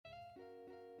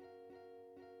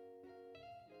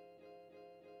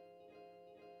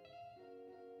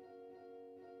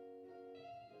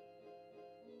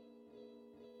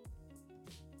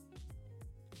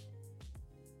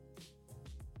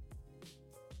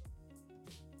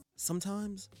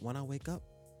Sometimes when I wake up,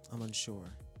 I'm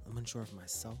unsure. I'm unsure of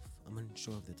myself. I'm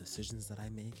unsure of the decisions that I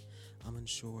make. I'm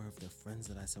unsure of the friends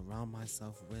that I surround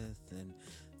myself with and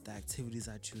the activities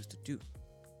I choose to do.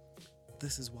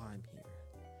 This is why I'm here.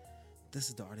 This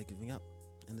is The Art of Giving Up,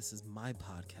 and this is my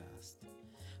podcast.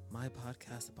 My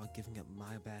podcast about giving up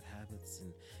my bad habits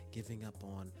and giving up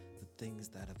on the things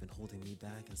that have been holding me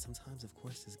back, and sometimes, of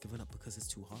course, it's giving up because it's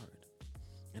too hard.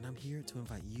 And I'm here to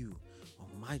invite you on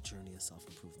my journey of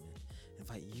self-improvement,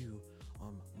 invite you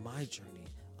on my journey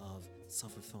of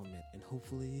self-fulfillment, and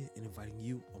hopefully in inviting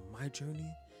you on my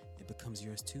journey, it becomes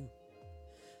yours too.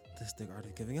 This is The Art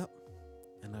of Giving Up,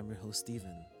 and I'm your host,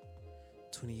 Steven.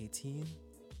 2018,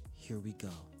 here we go.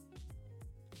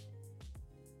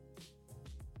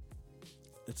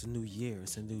 It's a new year,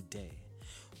 it's a new day.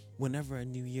 Whenever a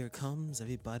new year comes,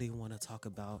 everybody want to talk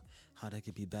about how they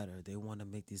could be better. They want to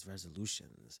make these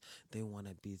resolutions. They want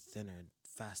to be thinner,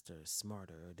 faster,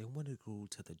 smarter. They want to go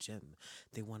to the gym.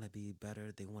 They want to be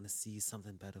better. They want to see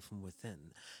something better from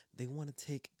within. They want to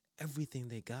take everything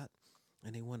they got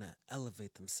and they want to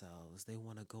elevate themselves. They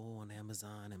want to go on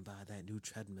Amazon and buy that new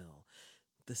treadmill.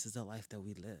 This is the life that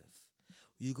we live.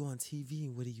 You go on TV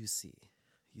and what do you see?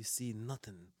 You see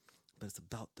nothing. But it's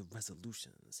about the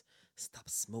resolutions. Stop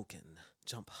smoking,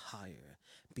 jump higher,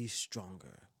 be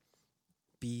stronger,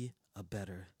 be a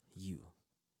better you.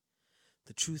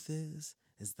 The truth is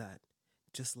that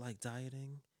just like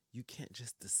dieting, you can't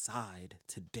just decide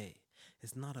today.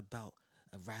 It's not about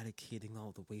eradicating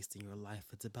all the waste in your life.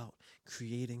 It's about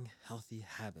creating healthy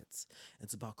habits.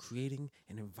 It's about creating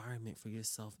an environment for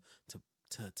yourself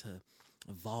to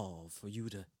evolve, for you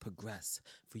to progress,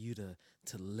 for you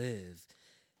to live.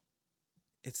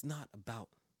 It's not about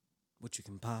what you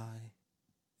can buy.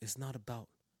 It's not about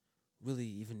really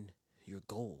even your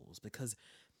goals. Because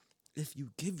if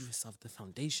you give yourself the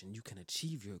foundation, you can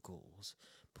achieve your goals.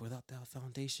 But without that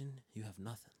foundation, you have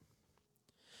nothing.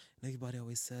 And everybody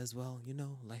always says, well,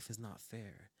 life is not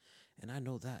fair. And I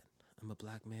know that. I'm a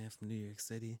black man from New York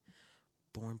City,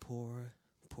 born poor,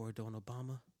 poor during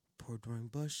Obama, poor during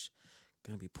Bush,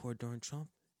 gonna be poor during Trump,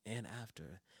 and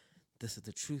after. This is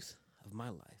the truth of my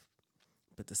life.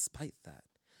 But despite that,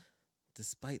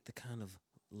 despite the kind of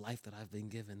life that I've been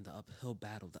given, the uphill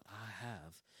battle that I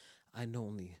have, I know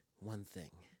only one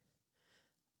thing.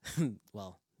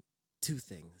 Well, two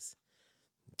things.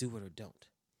 Do it or don't.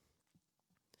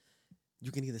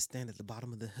 You can either stand at the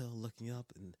bottom of the hill looking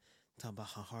up and talk about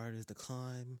how hard it is to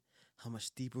climb, how much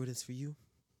steeper it is for you,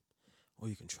 or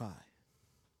you can try.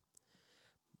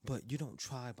 But you don't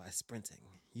try by sprinting.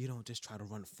 You don't just try to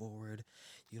run forward.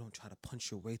 You don't try to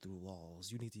punch your way through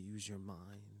walls. You need to use your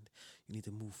mind. You need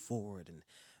to move forward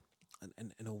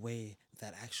in a way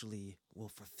that actually will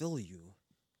fulfill you,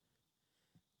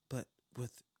 but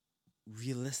with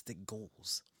realistic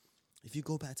goals. If you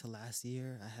go back to last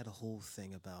year, I had a whole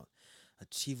thing about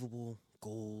achievable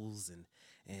goals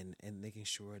and making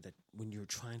sure that when you're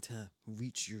trying to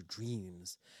reach your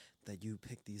dreams, that you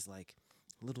pick these like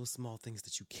little small things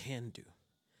that you can do.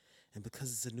 And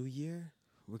because it's a new year,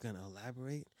 we're going to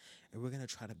elaborate and we're going to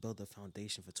try to build a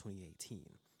foundation for 2018.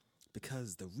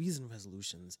 Because the reason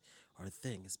resolutions are a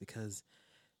thing is because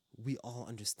we all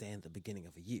understand the beginning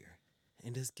of a year.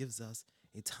 And this gives us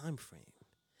a time frame.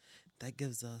 That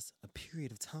gives us a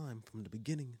period of time from the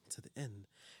beginning to the end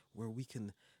where we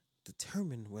can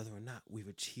determine whether or not we've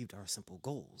achieved our simple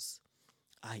goals,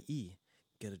 i.e.,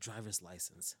 get a driver's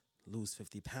license, lose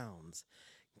 50 pounds,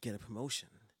 get a promotion.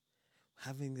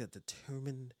 Having a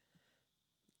determined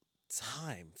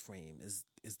time frame is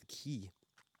the key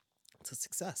to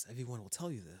success. Everyone will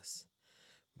tell you this.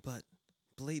 But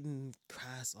blatant,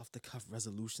 crass, off-the-cuff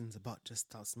resolutions about just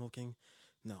stop smoking,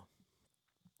 no,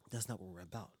 that's not what we're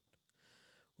about.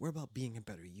 We're about being a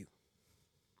better you,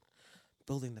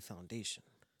 building the foundation.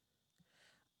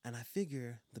 And I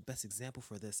figure the best example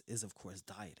for this is, of course,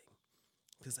 dieting.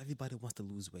 Because everybody wants to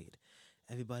lose weight.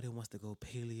 Everybody wants to go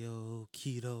paleo,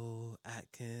 keto,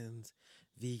 Atkins,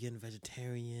 vegan,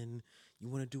 vegetarian. You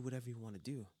want to do whatever you want to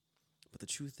do. But the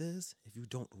truth is, if you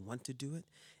don't want to do it,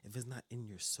 if it's not in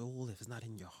your soul, if it's not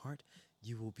in your heart,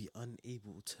 you will be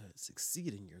unable to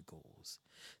succeed in your goals.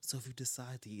 So if you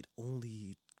decide to eat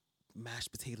only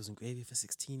mashed potatoes and gravy for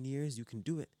 16 years, you can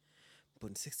do it. But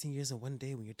in 16 years and one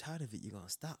day when you're tired of it, you're going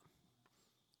to stop.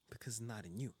 Because it's not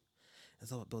in you.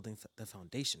 It's all about building the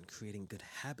foundation, creating good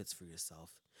habits for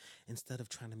yourself. Instead of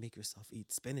trying to make yourself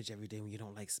eat spinach every day when you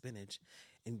don't like spinach,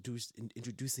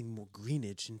 introducing more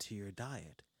greenage into your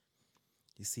diet.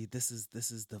 You see, this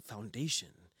is the foundation,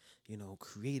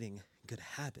 creating good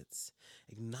habits,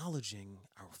 acknowledging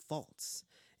our faults,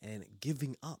 and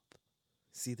giving up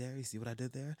See there? You see what I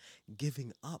did there?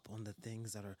 Giving up on the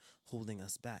things that are holding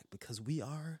us back, because we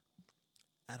are,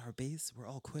 at our base, we're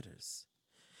all quitters.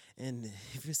 And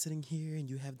if you're sitting here and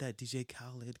you have that DJ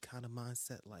Khaled kind of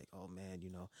mindset, like, oh man,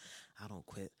 I don't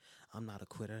quit. I'm not a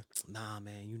quitter. Nah,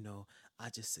 man, I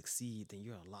just succeed, then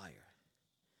you're a liar.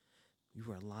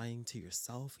 You are lying to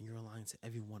yourself and you're lying to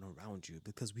everyone around you,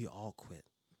 because we all quit.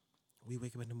 We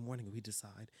wake up in the morning and we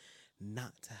decide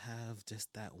not to have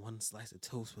just that one slice of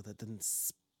toast with a thin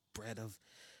spread of,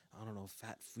 I don't know,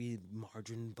 fat-free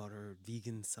margarine, butter,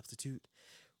 vegan substitute.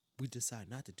 We decide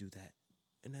not to do that.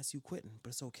 And that's you quitting, but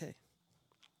it's okay.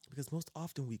 Because most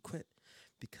often we quit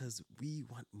because we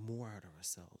want more out of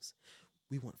ourselves.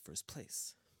 We want first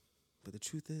place. But the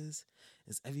truth is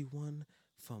everyone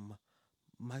from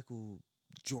Michael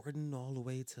Jordan all the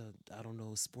way to, I don't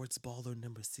know, sports baller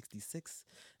number 66,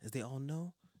 as they all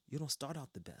know, you don't start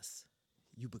out the best.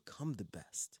 You become the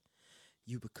best.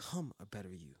 You become a better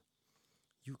you.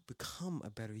 You become a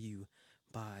better you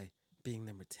by being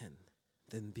number 10,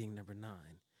 then being number 9.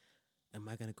 Am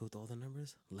I going to go through all the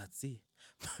numbers? Let's see.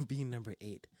 By being number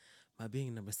 8, by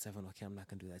being number 7, okay, I'm not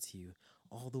going to do that to you,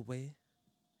 all the way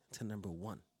to number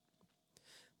 1.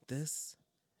 This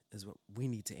is what we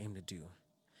need to aim to do.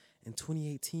 In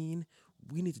 2018,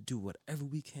 we need to do whatever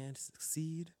we can to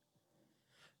succeed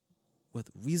with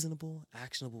reasonable,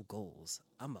 actionable goals.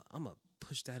 I'm a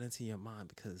push that into your mind,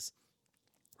 because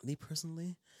me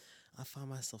personally, I find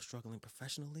myself struggling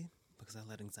professionally because I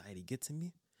let anxiety get to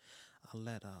me. I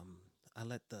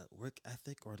let the work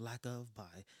ethic, or lack of,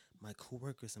 by my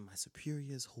coworkers and my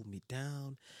superiors hold me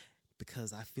down,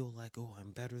 because I feel like, oh,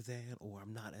 I'm better than, or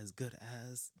I'm not as good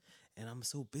as. And I'm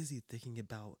so busy thinking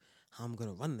about how I'm going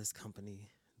to run this company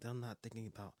that I'm not thinking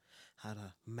about how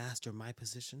to master my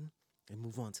position and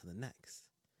move on to the next.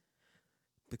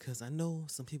 Because I know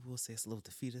some people will say it's a little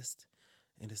defeatist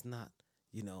and it's not,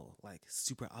 like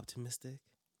super optimistic.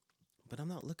 But I'm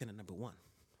not looking at number 1.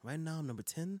 Right now, I'm number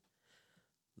 10,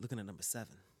 looking at number 7.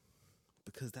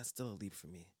 Because that's still a leap for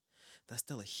me. That's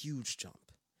still a huge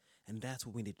jump. And that's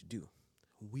what we need to do.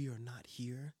 We are not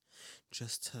here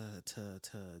just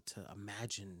to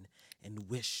imagine and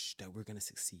wish that we're going to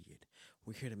succeed.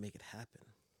 We're here to make it happen.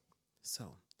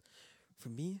 So, for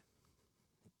me,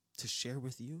 to share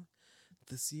with you,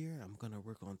 this year I'm going to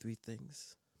work on 3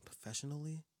 things: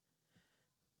 professionally,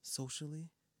 socially,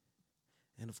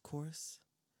 and of course,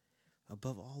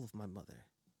 above all, of my mother.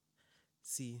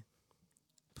 See,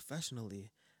 professionally,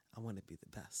 I want to be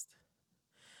the best.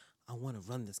 I want to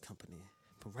run this company.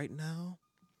 But right now,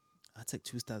 I take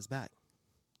 2 steps back.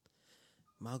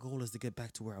 My goal is to get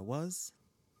back to where I was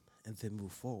and then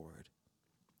move forward.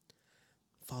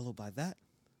 Followed by that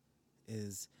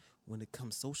is, when it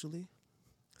comes socially,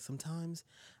 sometimes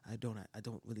I don't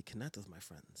really connect with my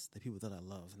friends, the people that I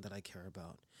love and that I care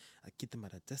about. I keep them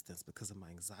at a distance because of my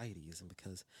anxieties, and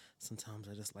because sometimes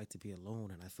I just like to be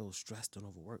alone and I feel stressed and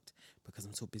overworked because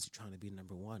I'm so busy trying to be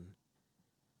number 1.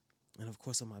 And of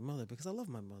course, on my mother, because I love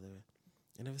my mother.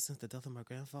 And ever since the death of my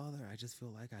grandfather, I just feel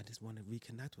like I just want to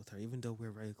reconnect with her. Even though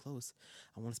we're very close,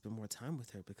 I want to spend more time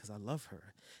with her because I love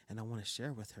her. And I want to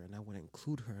share with her, and I want to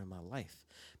include her in my life,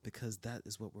 because that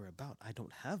is what we're about. I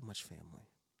don't have much family.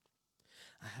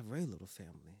 I have very little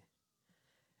family.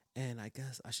 And I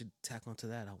guess I should tack onto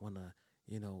that. I want to,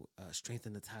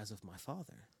 strengthen the ties with my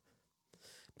father.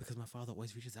 Because my father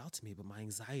always reaches out to me, but my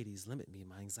anxieties limit me.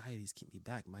 My anxieties keep me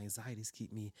back. My anxieties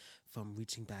keep me from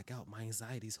reaching back out. My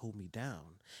anxieties hold me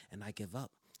down, and I give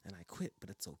up and I quit, but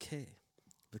it's okay,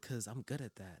 because I'm good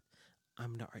at that.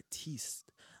 I'm the artiste.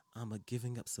 I'm a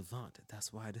giving up savant.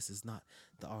 That's why this is not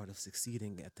the art of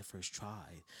succeeding at the first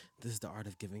try. This is the art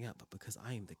of giving up, because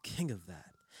I am the king of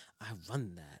that. I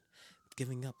run that.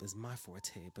 Giving up is my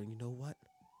forte, but you know what?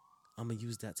 I'm going to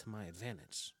use that to my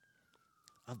advantage.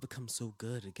 I've become so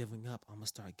good at giving up, I'm going to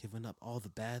start giving up all the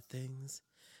bad things,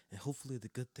 and hopefully the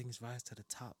good things rise to the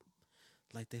top.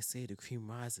 Like they say, the cream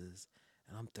rises,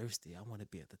 and I'm thirsty. I want to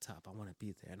be at the top. I want to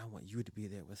be there, and I want you to be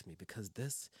there with me, because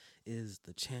this is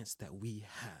the chance that we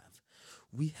have.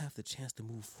 We have the chance to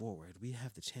move forward. We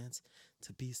have the chance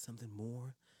to be something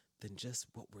more than just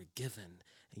what we're given.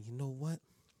 And you know what?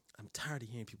 I'm tired of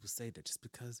hearing people say that just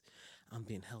because I'm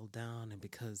being held down, and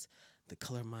because the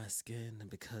color of my skin, and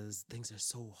because things are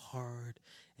so hard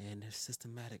and there's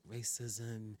systematic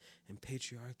racism and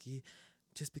patriarchy,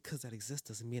 just because that exists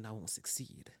doesn't mean I won't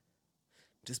succeed.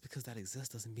 Just because that exists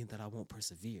doesn't mean that I won't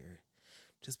persevere.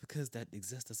 Just because that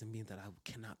exists doesn't mean that I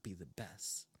cannot be the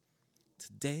best.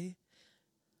 Today,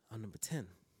 I'm number 10.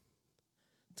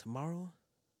 Tomorrow,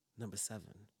 number 7.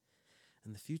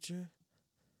 In the future,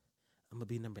 I'm going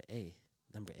to be number A.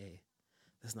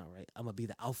 That's not right. I'm gonna be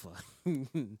the alpha.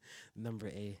 Number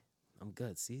A. I'm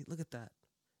good. See, look at that.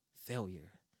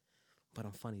 Failure. But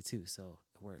I'm funny too, so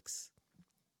it works.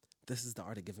 This is the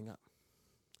art of giving up.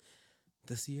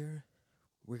 This year,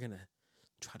 we're gonna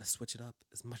try to switch it up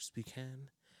as much as we can.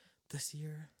 This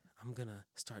year, I'm gonna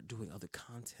start doing other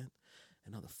content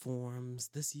and other forms.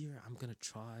 This year, I'm gonna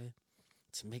try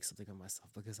to make something of myself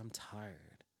because I'm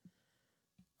tired.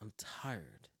 I'm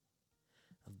tired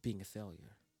of being a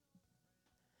failure.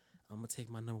 I'm gonna take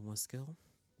my number one skill.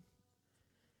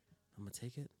 I'm gonna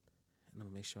take it and I'm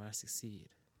gonna make sure I succeed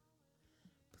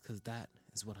because that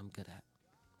is what I'm good at.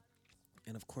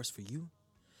 And of course, for you,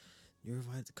 you're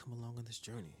invited to come along on this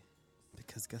journey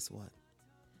because guess what?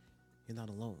 You're not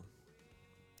alone.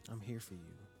 I'm here for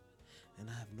you, and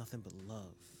I have nothing but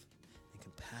love and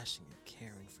compassion and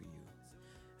caring for you.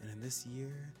 And in this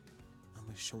year, I'm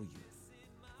gonna show you.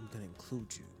 I'm gonna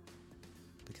include you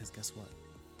because guess what?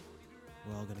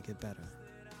 We're all gonna get better.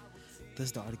 This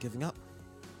is the Art of Giving Up.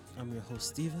 I'm your host,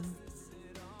 Steven.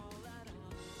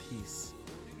 Peace.